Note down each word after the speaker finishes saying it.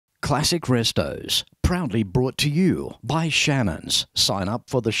Classic Restos, proudly brought to you by Shannons. Sign up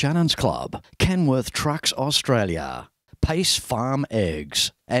for the Shannons Club, Kenworth Trucks Australia, Pace Farm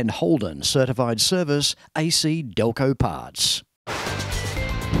Eggs, and Holden Certified Service AC Delco Parts.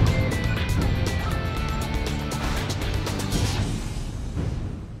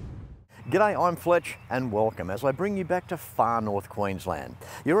 G'day, I'm Fletch and welcome as I bring you back to Far North Queensland.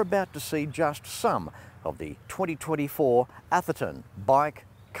 You're about to see just some of the 2024 Atherton bike,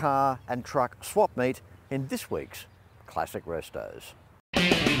 car and truck swap meet in this week's Classic Restos.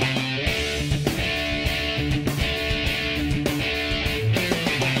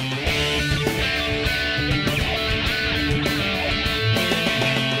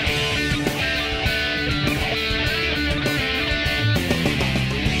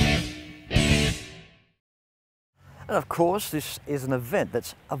 And of course, this is an event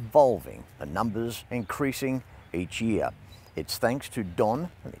that's evolving, the numbers increasing each year. It's thanks to Don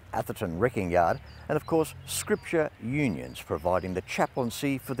and the Atherton Wrecking Yard, and of course, Scripture Unions providing the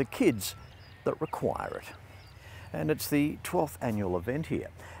chaplaincy for the kids that require it. And it's the 12th annual event here,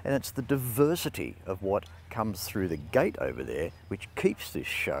 and it's the diversity of what comes through the gate over there which keeps this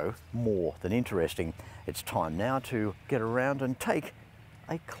show more than interesting. It's time now to get around and take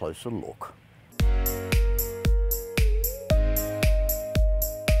a closer look.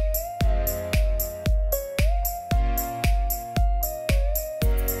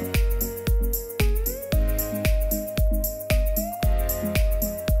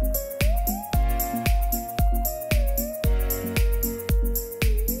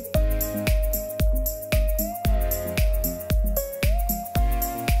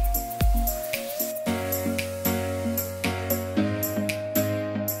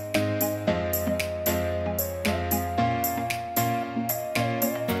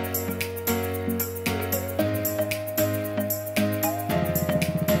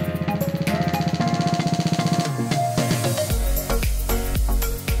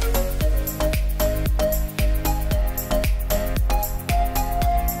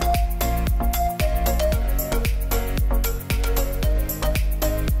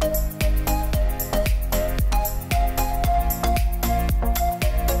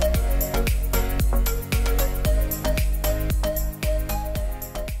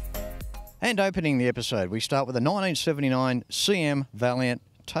 And opening the episode, we start with a 1979 CM Valiant,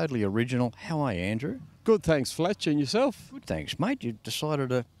 totally original. How are you, Andrew? Good, thanks, Fletch. And yourself? Good, thanks, mate. You decided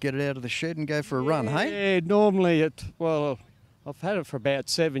to get it out of the shed and go for a run, hey? Yeah, normally I've had it for about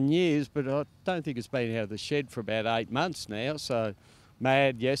 7 years, but I don't think it's been out of the shed for about 8 months now. So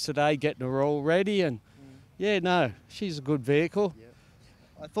mad yesterday, getting her all ready, and yeah, no, she's a good vehicle. Yep.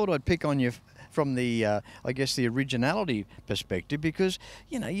 I thought I'd pick on you from the, I guess, the originality perspective, because,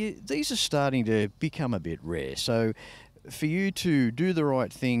 you know, these are starting to become a bit rare. So for you to do the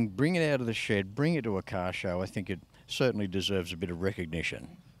right thing, bring it out of the shed, bring it to a car show, I think it certainly deserves a bit of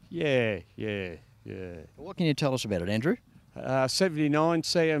recognition. Yeah. What can you tell us about it, Andrew? 79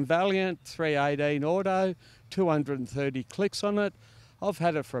 CM Valiant, 318 auto, 230 clicks on it. I've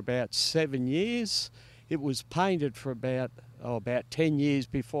had it for about 7 years. It was painted for about 10 years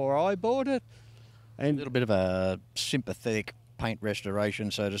before I bought it. And a little bit of a sympathetic paint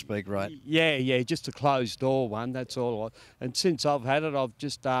restoration, so to speak, right? Yeah, just a closed door one, that's all. And since I've had it, I've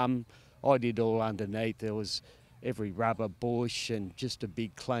just, I did all underneath. There was every rubber bush and just a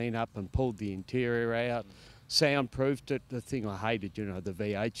big clean up and pulled the interior out. Soundproofed it. The thing I hated, you know, the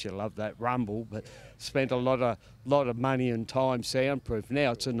V8, you love that rumble, but spent a lot of money and time soundproof.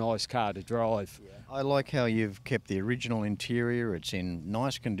 Now it's a nice car to drive. Yeah. I like how you've kept the original interior. It's in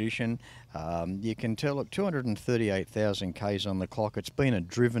nice condition. You can tell, look, 238,000 Ks on the clock. It's been a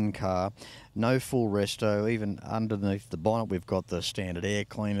driven car, no full resto. Even underneath the bonnet, we've got the standard air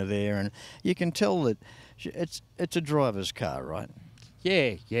cleaner there, and you can tell that it's a driver's car, right?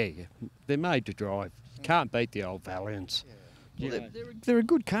 Yeah. They're made to drive. Can't beat the old Valiants. Yeah. Well, they're a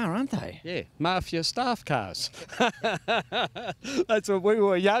good car, aren't they? Yeah, mafia staff cars. That's what we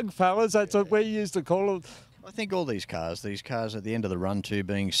were young fellas, that's what we used to call them. I think all these cars at the end of the run too,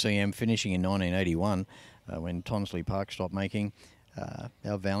 being CM, finishing in 1981 when Tonsley Park stopped making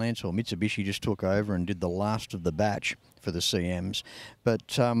our Valiants, or Mitsubishi just took over and did the last of the batch for the CMs.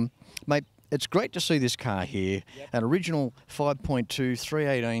 But, mate, it's great to see this car here, an original 5.2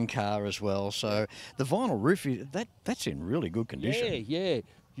 318 car as well. So the vinyl roof, that's in really good condition. Yeah.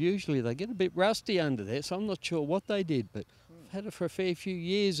 Usually they get a bit rusty under there, so I'm not sure what they did, but I've had it for a fair few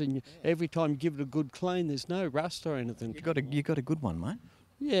years, and every time you give it a good clean, there's no rust or anything. You got a good one, mate.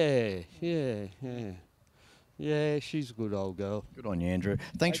 Yeah. Yeah, she's a good old girl. Good on you, Andrew.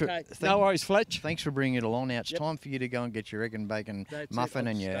 Thanks Okay. for No worries, Fletch. Thanks for bringing it along. Now it's time for you to go and get your egg and bacon That's muffin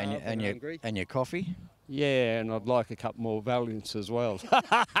it. and your I'm starving, and your coffee. Yeah, and I'd like a couple more Valiants as well.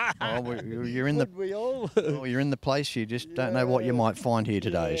 Oh, you're in the Would we all? oh, you're in the place. You just don't know what you might find here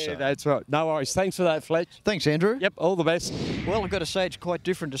today. Yeah, So that's right. No worries. Thanks for that, Fletch. thanks, Andrew. Yep, all the best. Well, I've got to say it's quite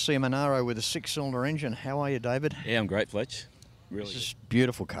different to see a Monaro with a 6-cylinder engine. How are you, David? Yeah, I'm great, Fletch. Really This good. is a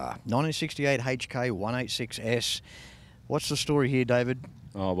beautiful car. 1968 HK 186S. What's the story here, David?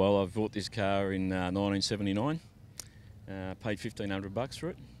 Oh, well, I bought this car in 1979. Paid $1,500 for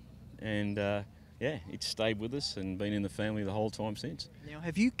it. And, yeah, it's stayed with us and been in the family the whole time since. Now,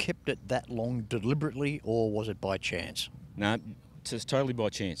 have you kept it that long deliberately, or was it by chance? No, it's totally by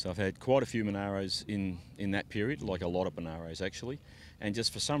chance. I've had quite a few Monaros in that period, like a lot of Monaros, actually. And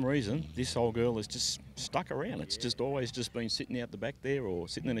just for some reason, this old girl has just stuck around. It's just always just been sitting out the back there or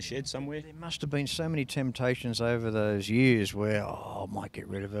sitting in a shed somewhere. There must have been so many temptations over those years where, oh, I might get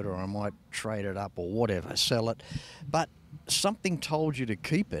rid of it, or I might trade it up, or whatever, sell it. But something told you to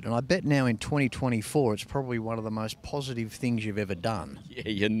keep it, and I bet now in 2024 it's probably one of the most positive things you've ever done. Yeah,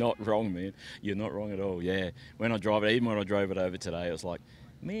 you're not wrong, man. You're not wrong at all, yeah. When I drive it, even when I drove it over today, I was like,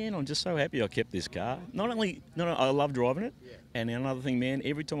 man, I'm just so happy I kept this car. I love driving it, and another thing, man,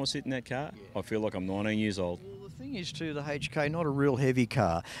 every time I sit in that car, I feel like I'm 19 years old. Well, the thing is, too, the HK, not a real heavy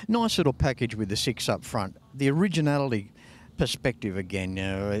car. Nice little package with the 6 up front. The originality perspective again, you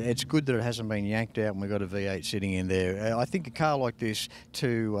know, it's good that it hasn't been yanked out and we've got a V8 sitting in there. I think a car like this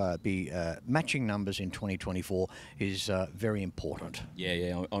to be matching numbers in 2024 is very important.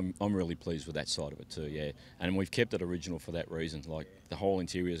 Yeah, I'm really pleased with that side of it too, yeah. And we've kept it original for that reason, like the whole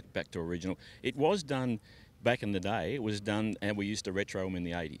interior is back to original. It was done back in the day, it was done, and we used to retro them in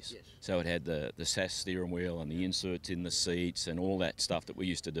the 80s. Yes. So it had the SAS steering wheel and the inserts in the seats and all that stuff that we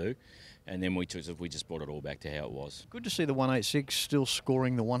used to do. And then we just brought it all back to how it was. Good to see the 186 still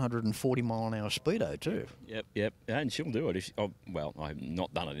scoring the 140 mile an hour speedo too. Yep, and she'll do it. Well, I've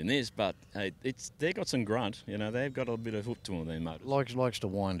not done it in this, but they've got some grunt. You know, they've got a bit of hook to them, their motors. Likes to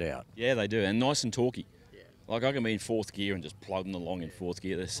wind out. Yeah, they do, and nice and torquey. Like I can be in 4th gear and just plodding along in 4th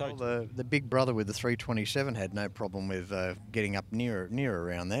gear. They're so. Well, the big brother with the 327 had no problem with getting up near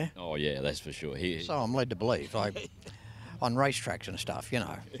around there. Oh yeah, that's for sure. So I'm led to believe, like on racetracks and stuff, you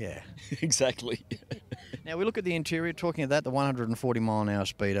know. Yeah. Exactly. Now we look at the interior. Talking of that, the 140 mile an hour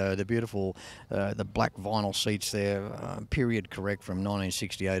speedo, the beautiful, the black vinyl seats there, period correct from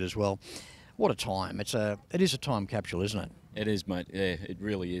 1968 as well. What a time! It is a time capsule, isn't it? It is, mate. Yeah, it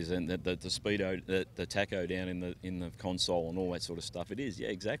really is. And the speedo, the tacho down in the console and all that sort of stuff. It is. Yeah,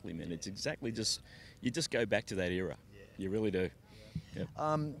 exactly, man. It's exactly you just go back to that era. Yeah. You really do. Yep.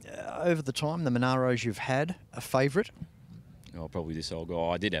 Over the time, the Monaros you've had, a favourite? Oh, probably this old guy.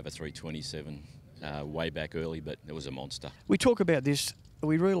 I did have a 327 way back early, but it was a monster. We talk about this.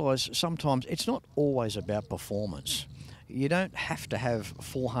 We realise sometimes it's not always about performance. You don't have to have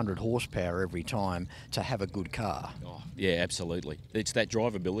 400 horsepower every time to have a good car. Oh, yeah, absolutely. It's that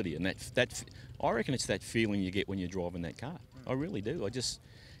drivability, and that I reckon it's that feeling you get when you're driving that car. I really do.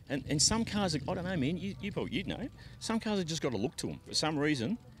 And some cars, I don't know, man. You'd know. Some cars have just got a look to them for some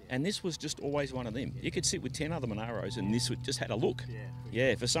reason, and this was just always one of them. You could sit with 10 other Monaros, and this just had a look.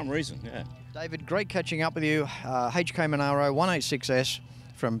 Yeah, for some reason. Yeah. David, great catching up with you. HK Monaro 186S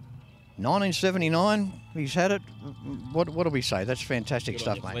from 1979, he's had it. What do we say? That's fantastic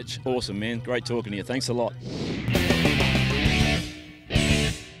stuff, mate. Fletch. Awesome, man. Great talking to you. Thanks a lot.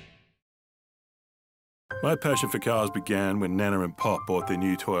 My passion for cars began when Nana and Pop bought their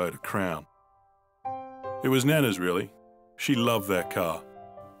new Toyota Crown. It was Nana's, really. She loved that car.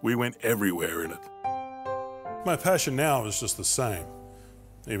 We went everywhere in it. My passion now is just the same,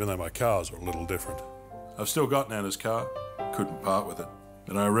 even though my cars are a little different. I've still got Nana's car, couldn't part with it.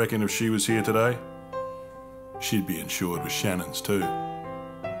 And I reckon if she was here today, she'd be insured with Shannons too.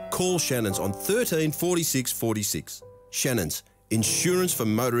 Call Shannons on 13 46 46. Shannons, insurance for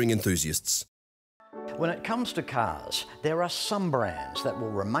motoring enthusiasts. When it comes to cars, there are some brands that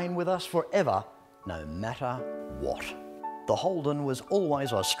will remain with us forever, no matter what. The Holden was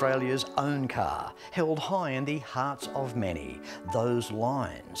always Australia's own car, held high in the hearts of many. Those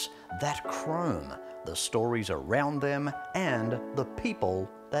lines, that chrome, the stories around them, and the people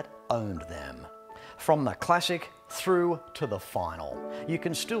that owned them. From the classic through to the final, you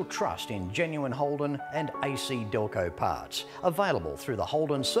can still trust in genuine Holden and AC Delco parts, available through the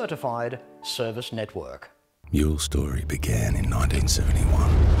Holden Certified Service Network. Your story began in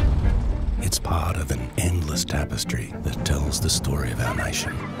 1971. It's part of an endless tapestry that tells the story of our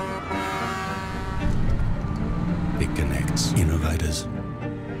nation. It connects innovators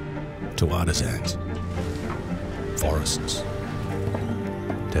to artisans, forests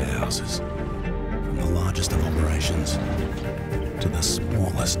to houses, from the largest of operations to the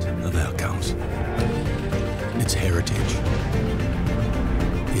smallest of outcomes. It's heritage.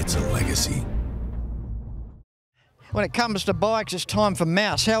 It's a legacy. When it comes to bikes, it's time for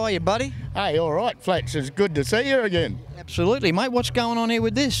Mouse. How are you, buddy? Hey, all right, Fletch. It's good to see you again. Absolutely, mate. What's going on here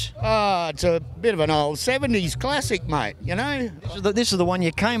with this? It's a bit of an old 70s classic, mate, you know? This is the one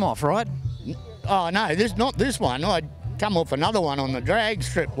you came off, right? Oh, no, not this one. I'd come off another one on the drag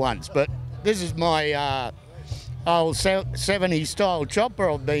strip once, but this is my old 70s style chopper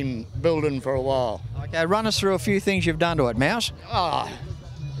I've been building for a while. Okay, run us through a few things you've done to it, Mouse.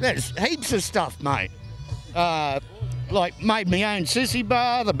 There's heaps of stuff, mate. Like made my own sissy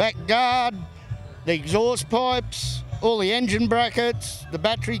bar, the back guard, the exhaust pipes, all the engine brackets, the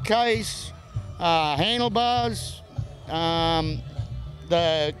battery case, handlebars,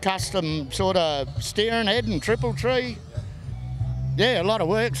 the custom sort of steering head and triple tree. Yeah, a lot of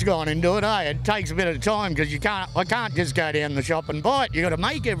work's gone into it, eh? It takes a bit of time because I can't just go down the shop and buy it. You got to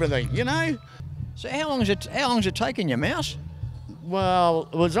make everything, you know. So how long's it taken you, Mouse? Well,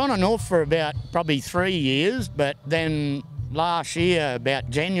 it was on and off for about probably 3 years, but then last year, about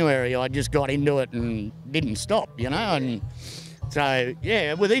January, I just got into it and didn't stop, you know. And so,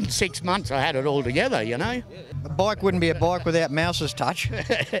 yeah, within 6 months I had it all together, you know. A bike wouldn't be a bike without Mouse's touch. No,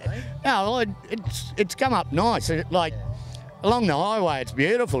 well, it's come up nice. Like, along the highway, it's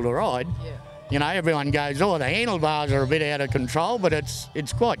beautiful to ride. Yeah. You know, everyone goes, oh, the handlebars are a bit out of control, but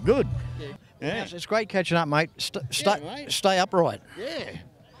it's quite good. Yeah. It's great catching up, mate. Stay upright. Yeah.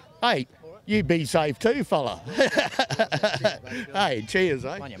 Hey, you be safe too, fella. Hey, cheers,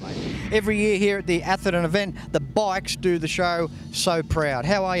 eh? On you, mate. Every year here at the Atherton event, the bikes do the show so proud.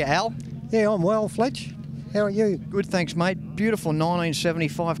 How are you, Al? Yeah, I'm well, Fletch. How are you? Good, thanks, mate. Beautiful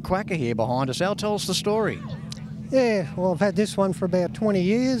 1975 Quacker here behind us. Al, tell us the story. Yeah, well, I've had this one for about 20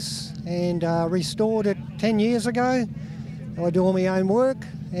 years and restored it 10 years ago. I do all my own work,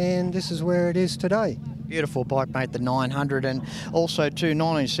 and this is where it is today. Beautiful bike, mate, the 900, and also too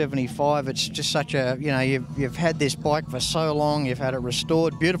 1975. It's just such a, you know, you've had this bike for so long, you've had it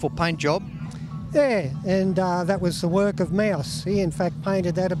restored, beautiful paint job. Yeah, and that was the work of Mouse. He in fact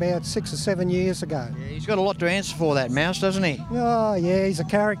painted that about 6 or 7 years ago. Yeah, he's got a lot to answer for, that Mouse, doesn't he? Oh yeah, he's a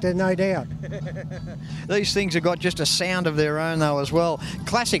character, no doubt. These things have got just a sound of their own though as well.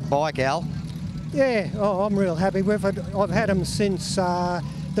 Classic bike, Al. Yeah, I'm real happy with it. I've had them since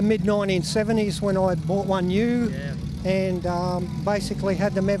the mid-1970s when I bought one new, and basically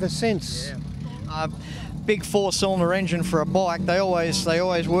had them ever since. Yeah. Big 4-cylinder engine for a bike. They always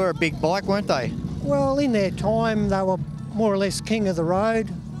were a big bike, weren't they? Well, in their time, they were more or less king of the road.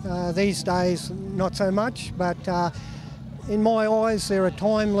 These days, not so much, but in my eyes, they're a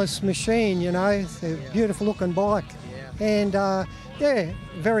timeless machine, you know. They're a beautiful looking bike, and yeah,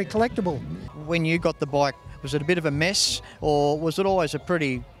 very collectible. When you got the bike, was it a bit of a mess, or was it always a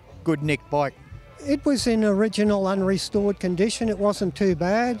pretty good nick bike? It was in original unrestored condition. It wasn't too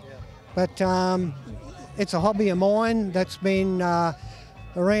bad, but it's a hobby of mine that's been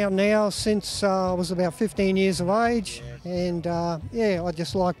around now since I was about 15 years of age, and yeah, I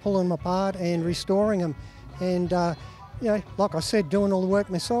just like pulling them apart and restoring them, and you know, like I said, doing all the work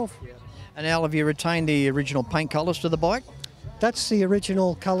myself. And Al, have you retained the original paint colours to the bike? That's the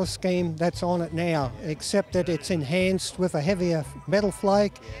original colour scheme that's on it now, except that it's enhanced with a heavier metal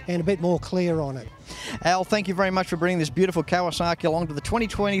flake and a bit more clear on it. Al, thank you very much for bringing this beautiful Kawasaki along to the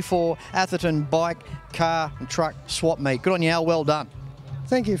 2024 Atherton Bike, Car and Truck Swap Meet. Good on you, Al, well done.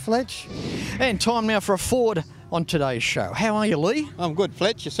 Thank you, Fletch. And time now for a Ford on today's show. How are you, Lee? I'm good,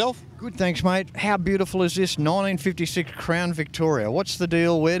 Fletch. Yourself? Good, thanks, mate. How beautiful is this 1956 Crown Victoria? What's the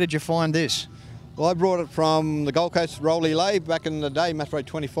deal? Where did you find this? Well, I brought it from the Gold Coast Roley Lathe back in the day, must be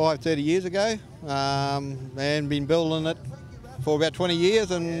 25, 30 years ago, and been building it for about 20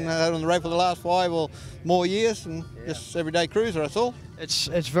 years and had it on the road for the last 5 or more years, and just everyday cruiser, that's all. It's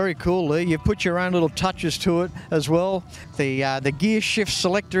very cool, Lee. You've put your own little touches to it as well. The gear shift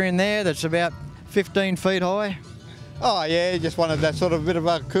selector in there that's about 15 feet high. Oh yeah, just wanted that sort of bit of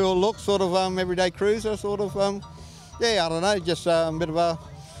a cool look, sort of everyday cruiser, sort of, yeah, I don't know, just a bit of a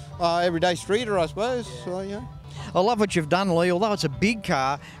everyday streeter, I suppose. So, yeah. I love what you've done, Lee. Although it's a big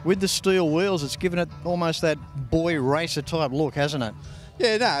car with the steel wheels, it's given it almost that boy racer type look, hasn't it?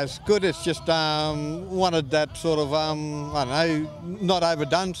 Yeah, no, it's good. It's just wanted that sort of, I don't know, not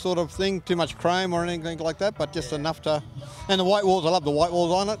overdone sort of thing, too much chrome or anything like that, but just enough to. And the white walls, I love the white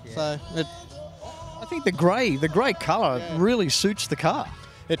walls on it. So I think the grey colour really suits the car.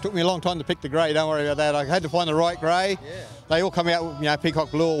 It took me a long time to pick the grey, don't worry about that. I had to find the right grey. Yeah. They all come out with, you know,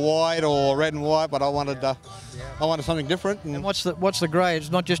 peacock blue or white or red and white, but I wanted something different. And what's the grey? It's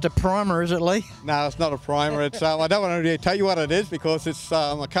not just a primer, is it, Lee? No, it's not a primer. It's I don't want to really tell you what it is because it's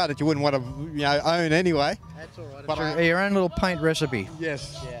a car that you wouldn't want to own anyway. That's all right. But your own little paint recipe.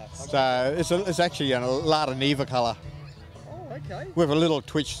 Yes. Yeah. So it's actually a Litre Neva colour. Okay. With a little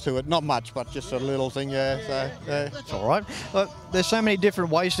twitch to it, not much, but just a little thing, yeah. So, yeah. That's all right. There's so many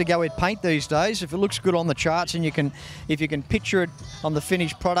different ways to go with paint these days. If it looks good on the charts, and if you can picture it on the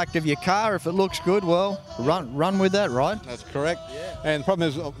finished product of your car, if it looks good, well, run with that, right? That's correct. Yeah. And the problem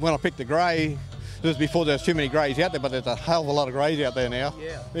is when I picked the grey, this was before there's too many greys out there, but there's a hell of a lot of greys out there now.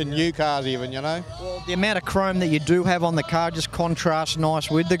 Yeah. In new cars even, you know. Well, the amount of chrome that you do have on the car just contrasts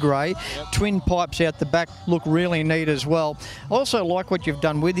nice with the grey. Yep. Twin pipes out the back look really neat as well. I also like what you've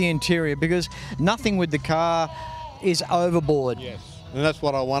done with the interior because nothing with the car is overboard. Yes. And that's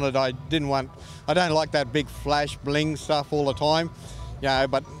what I wanted. I don't like that big flash bling stuff all the time. Yeah,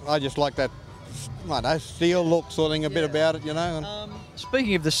 but I just like that, I don't know, steel look sort of thing, a bit about it, you know. And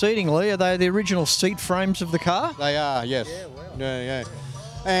speaking of the seating, Lee, are they the original seat frames of the car? They are, yes. Yeah, wow. Yeah.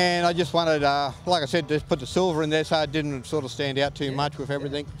 And I just wanted, like I said, to put the silver in there so it didn't sort of stand out too much with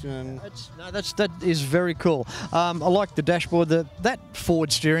everything. And that is very cool. I like the dashboard, that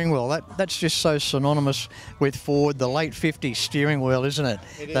Ford steering wheel. That's just so synonymous with Ford, the late 50s steering wheel, isn't it?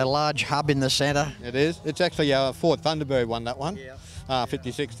 The large hub in the centre. It is. It's actually a Ford Thunderbird one, that one. Yeah.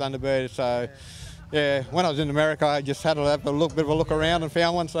 56 Thunderbird. So, yeah, when I was in America, I just had to have a bit of a look around and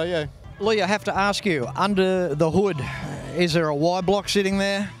found one. So, yeah. Lee, I have to ask you, under the hood, is there a Y block sitting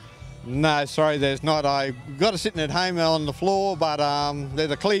there? No, sorry, there's not. I got it sitting at home on the floor, but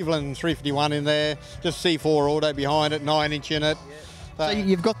there's a Cleveland 351 in there, just C4 auto behind it, 9-inch in it. So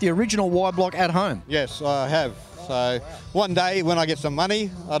you've got the original Y block at home? Yes, I have. So one day when I get some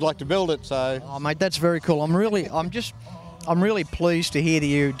money, I'd like to build it. So. Oh, mate, that's very cool. I'm really pleased to hear that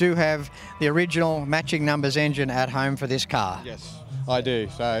you do have the original matching numbers engine at home for this car. Yes, I do.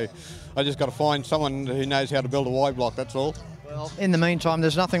 So I just got to find someone who knows how to build a Y block, that's all. Well, in the meantime,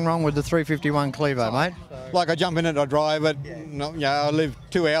 there's nothing wrong with the 351 Clevo, mate. Like I jump in it, I drive it. I live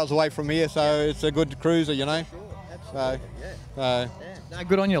 2 hours away from here, so it's a good cruiser, you know. So, no,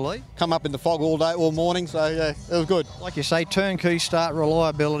 good on you, Lee. Come up in the fog all morning, so yeah, it was good. Like you say, turnkey start,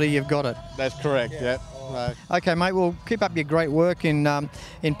 reliability, you've got it. That's correct, yeah. Okay, mate, well, keep up your great work in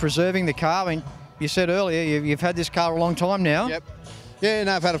preserving the car. I mean, you said earlier you've had this car a long time now. Yep. Yeah,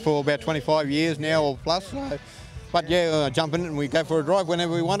 no, I've had it for about 25 years now or plus. So. But yeah, jump in it and we go for a drive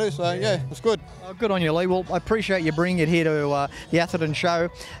whenever we want to. So yeah, it's good. Oh, good on you, Lee. Well, I appreciate you bringing it here to the Atherton show.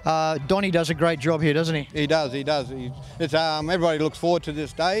 Donnie does a great job here, doesn't he? He does. It's everybody looks forward to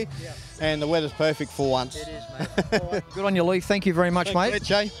this day, and the weather's perfect for once. It is, mate. All right. Good on you, Lee. Thank you very much, mate.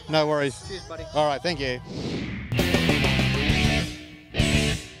 Fletch, no worries. Cheers, buddy. All right, thank you.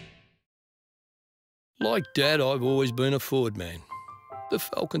 Like Dad, I've always been a Ford man. The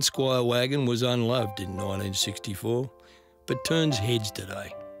Falcon Squire wagon was unloved in 1964, but turns heads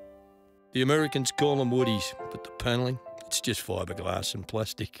today. The Americans call them woodies, but the panelling, it's just fiberglass and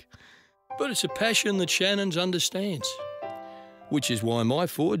plastic. But it's a passion that Shannons understands, which is why my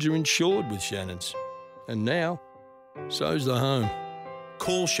Fords are insured with Shannons. And now, so's the home.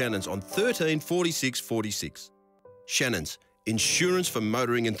 Call Shannons on 13 46 46. Shannons, insurance for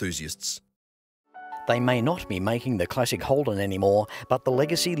motoring enthusiasts. They may not be making the classic Holden anymore, but the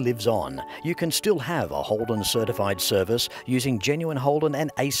legacy lives on. You can still have a Holden certified service using genuine Holden and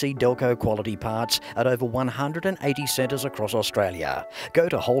AC Delco quality parts at over 180 centres across Australia. Go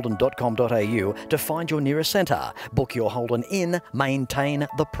to holden.com.au to find your nearest centre. Book your Holden in, maintain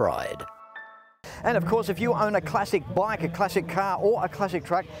the pride. And of course, if you own a classic bike, a classic car or a classic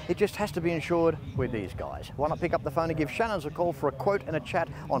truck, it just has to be insured with these guys. Why not pick up the phone and give Shannons a call for a quote and a chat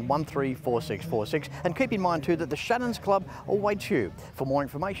on 134646. And keep in mind too that the Shannons Club awaits you. For more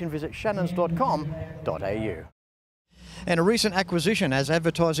information, visit shannons.com.au. And a recent acquisition as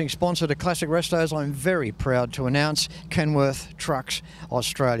advertising sponsor to Classic Restos, I'm very proud to announce Kenworth Trucks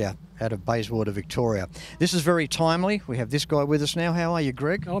Australia out of Bayswater, Victoria. This is very timely. We have this guy with us now. How are you,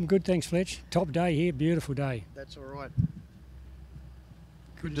 Greg? I'm good, thanks, Fletch. Top day here, beautiful day. That's all right.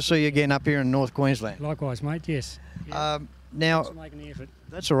 Good to see you again up here in North Queensland. Likewise, mate, yes. Yeah. Now, making the effort.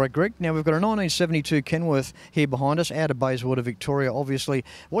 That's all right, Greg. Now, we've got a 1972 Kenworth here behind us, out of Bayswater, Victoria, obviously.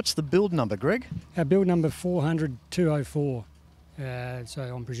 What's the build number, Greg? Our build number 400-204. So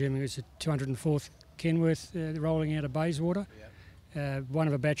I'm presuming it's a 204th Kenworth rolling out of Bayswater. Yeah. One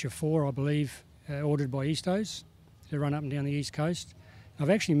of a batch of 4, I believe, ordered by Restos to run up and down the East Coast. I've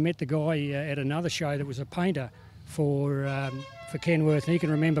actually met the guy at another show that was a painter for Kenworth. And he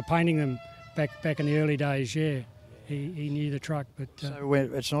can remember painting them back in the early days. Yeah, he knew the truck. But so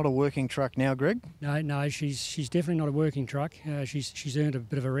it's not a working truck now, Greg? No, she's definitely not a working truck. She's earned a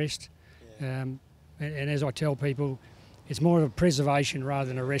bit of a rest. And as I tell people, it's more of a preservation rather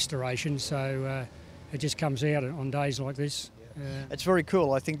than a restoration. So it just comes out on days like this. It's very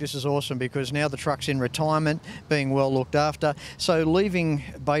cool. I think this is awesome because now the truck's in retirement, being well looked after. So leaving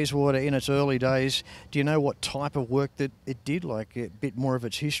Bayswater in its early days, do you know what type of work that it did, like a bit more of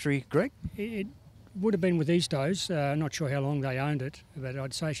its history, Greg? It would have been with Restos. Not sure how long they owned it, but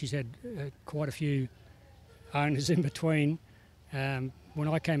I'd say she's had quite a few owners in between. When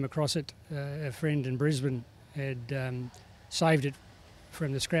I came across it, a friend in Brisbane had saved it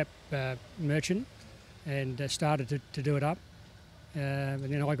from the scrap merchant and started to do it up. And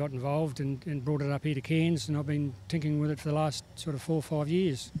then I got involved and brought it up here to Cairns, and I've been tinkering with it for the last sort of 4 or 5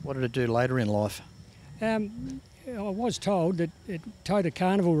 years. What did it do later in life? I was told that it towed a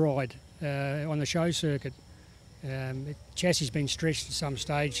carnival ride on the show circuit. Chassis been stretched at some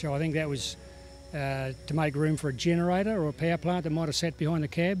stage, so I think that was to make room for a generator or a power plant that might have sat behind the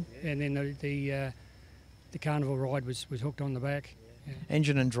cab, and then the carnival ride was hooked on the back.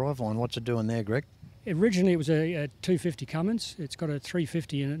 Engine and driveline, what's it doing there, Greg? Originally it was a 250 Cummins. It's got a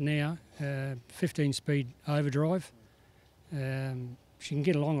 350 in it now, 15-speed overdrive. She can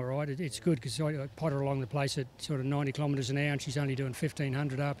get along all right. It's good because I pot her along the place at sort of 90 kilometres an hour and she's only doing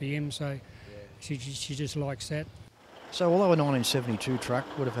 1,500 RPM, so she just likes that. So although a 1972 truck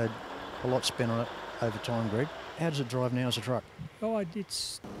would have had a lot spent on it over time, Greg, how does it drive now as a truck? Oh,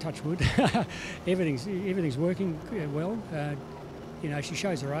 it's touch wood. everything's working well. You know, she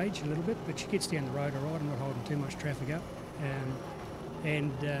shows her age a little bit, but she gets down the road all right. I'm not holding too much traffic up. You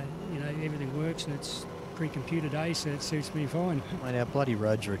know, everything works and it's pre-computer day, so it suits me fine. Mate, our bloody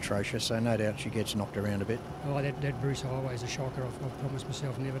roads are atrocious, so no doubt she gets knocked around a bit. Oh, that Bruce Highway is a shocker. I've promised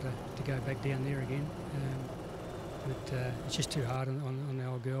myself never to go back down there again. But it's just too hard on the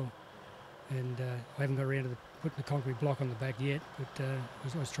old girl. And I haven't got around to putting the concrete block on the back yet, but I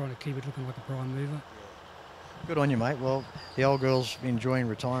was trying to keep it looking like a prime mover. Good on you, mate. Well, the old girl's enjoying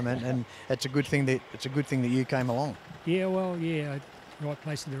retirement, and it's a good thing that you came along. Yeah, well, yeah, right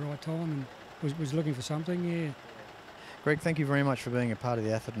place at the right time, and was looking for something. Yeah. Greg, thank you very much for being a part of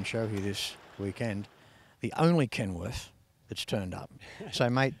the Atherton show here this weekend. The only Kenworth that's turned up. So,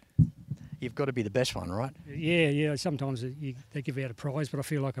 mate, you've got to be the best one, right? Yeah. Sometimes they give out a prize, but I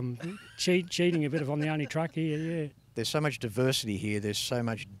feel like I'm cheating a bit if I'm the only truck here. Yeah. There's so much diversity here. There's so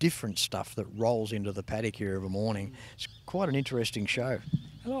much different stuff that rolls into the paddock here of a morning. It's quite an interesting show.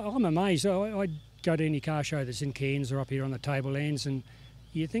 I'm amazed. I go to any car show that's in Cairns or up here on the Tablelands, and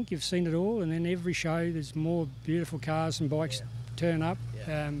you think you've seen it all, and then every show there's more beautiful cars and bikes turn up.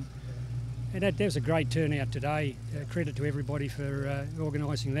 And that was a great turnout today. Credit to everybody for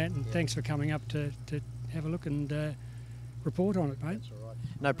organising that, and thanks for coming up to have a look and report on it, mate. That's all right.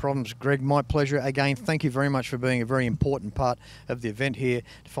 No problems, Greg. My pleasure. Again, thank you very much for being a very important part of the event here.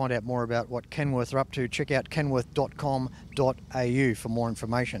 To find out more about what Kenworth are up to, check out kenworth.com.au for more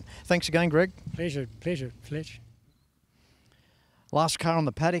information. Thanks again, Greg. Pleasure, Fletch. Last car on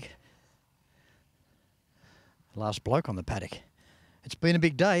the paddock. Last bloke on the paddock. It's been a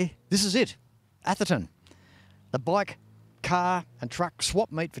big day. This is it. Atherton. The bike, car and truck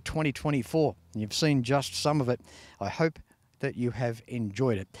swap meet for 2024. You've seen just some of it. I hope that you have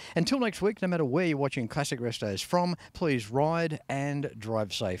enjoyed it. Until next week, no matter where you're watching Classic Restos from, please ride and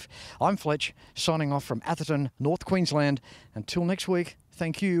drive safe. I'm Fletch, signing off from Atherton, North Queensland. Until next week,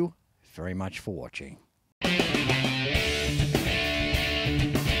 thank you very much for watching.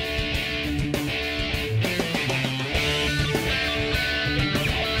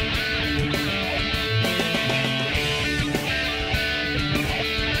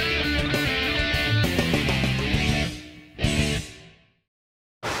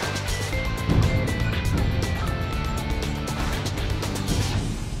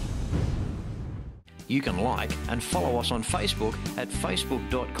 You can like and follow us on Facebook at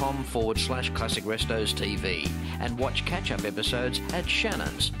facebook.com/ClassicRestosTV and watch catch-up episodes at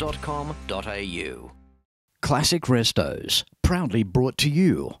shannons.com.au. Classic Restos, proudly brought to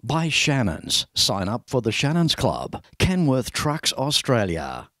you by Shannons. Sign up for the Shannons Club, Kenworth Trucks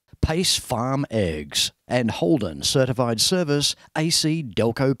Australia, Pace Farm Eggs, and Holden Certified Service AC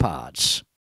Delco Parts.